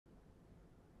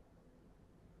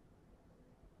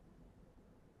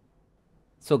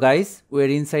So guys, we are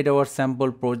inside our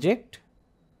sample project.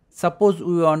 Suppose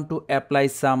we want to apply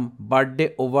some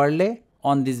birthday overlay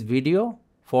on this video.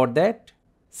 For that,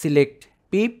 select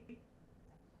PIP,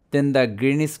 then the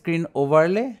green screen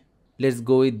overlay. Let's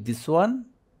go with this one.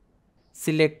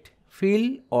 Select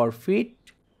fill or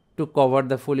fit to cover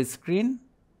the full screen.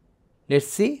 Let's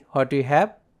see what we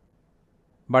have.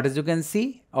 But as you can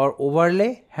see, our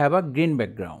overlay have a green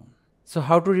background. So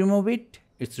how to remove it?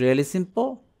 It's really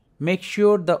simple. Make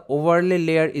sure the overlay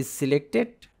layer is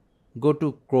selected. Go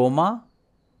to Chroma,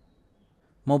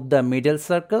 move the middle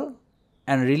circle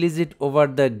and release it over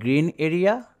the green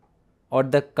area or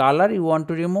the color you want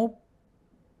to remove.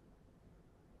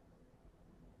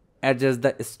 Adjust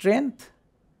the strength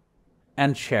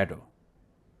and shadow.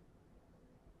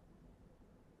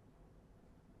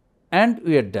 And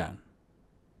we are done.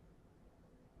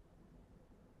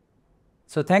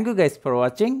 So thank you guys for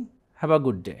watching. Have a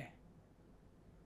good day.